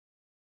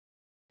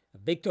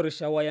Victor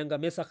Shawayanga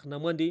Messack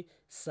Namwandi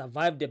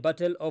survived the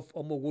Battle of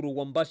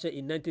Namwandi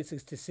in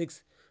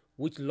 1966,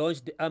 which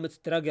launched the armed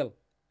struggle.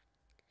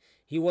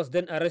 He was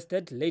then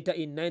arrested later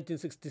in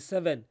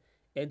 1967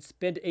 and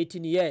spent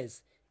 18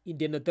 years in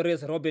the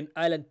notorious Robben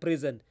Island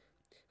prison,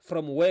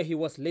 from where he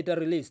was later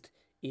released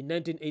in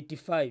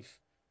 1985.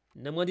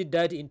 Namwandi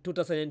died in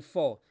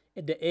 2004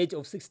 at the age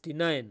of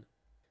 69.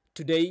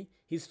 Today,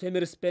 his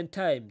family spent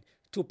time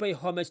to pay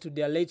homage to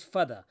their late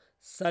father,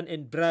 son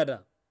and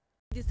brother.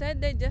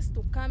 Decided just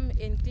to come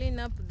and clean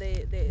up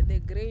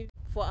the grave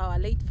for our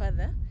late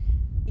father.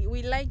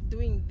 We like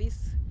doing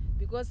this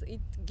because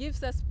it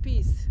gives us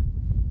peace,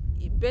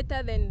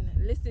 better than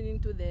listening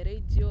to the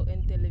radio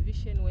and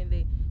television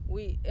when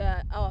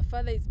our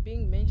father is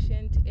being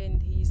mentioned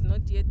and he is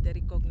not yet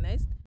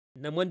recognized.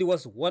 Namwandi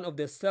was one of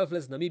the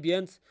selfless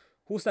Namibians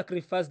who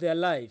sacrificed their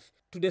life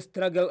to the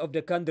struggle of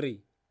the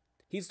country.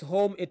 His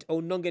home at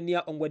Ononge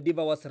near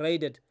Ongwediva was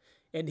raided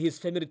and his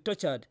family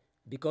tortured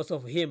because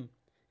of him,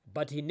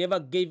 but he never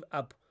gave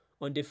up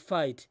on the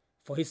fight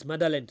for his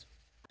motherland.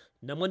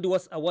 Namwandi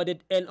was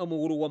awarded an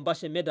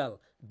Namwandi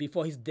medal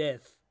before his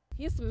death.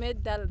 His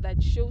medal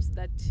that shows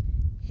that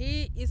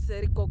he is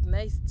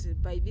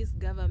recognized by this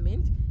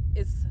government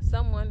as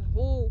someone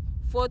who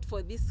fought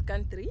for this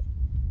country.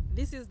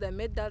 This is the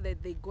medal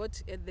that they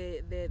got at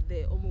the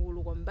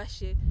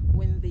Namwandi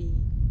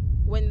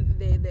when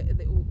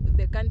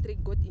the country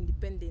got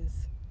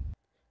independence.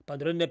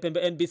 Pandorine Pembe,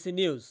 NBC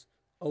News,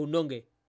 Ononge.